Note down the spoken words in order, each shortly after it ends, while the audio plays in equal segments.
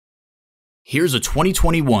Here's a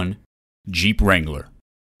 2021 Jeep Wrangler.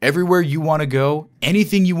 Everywhere you want to go,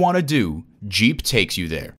 anything you want to do, Jeep takes you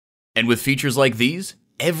there. And with features like these,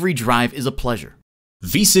 every drive is a pleasure.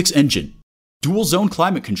 V6 engine, dual zone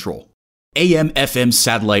climate control, AM/FM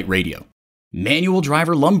satellite radio, manual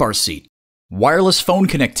driver lumbar seat, wireless phone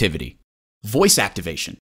connectivity, voice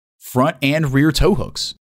activation, front and rear tow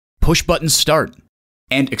hooks, push button start,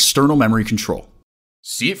 and external memory control.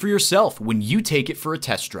 See it for yourself when you take it for a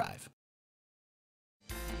test drive.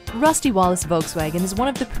 Rusty Wallis Volkswagen is one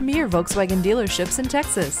of the premier Volkswagen dealerships in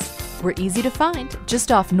Texas. We're easy to find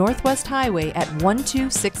just off Northwest Highway at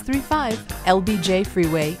 12635 LBJ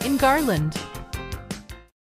Freeway in Garland.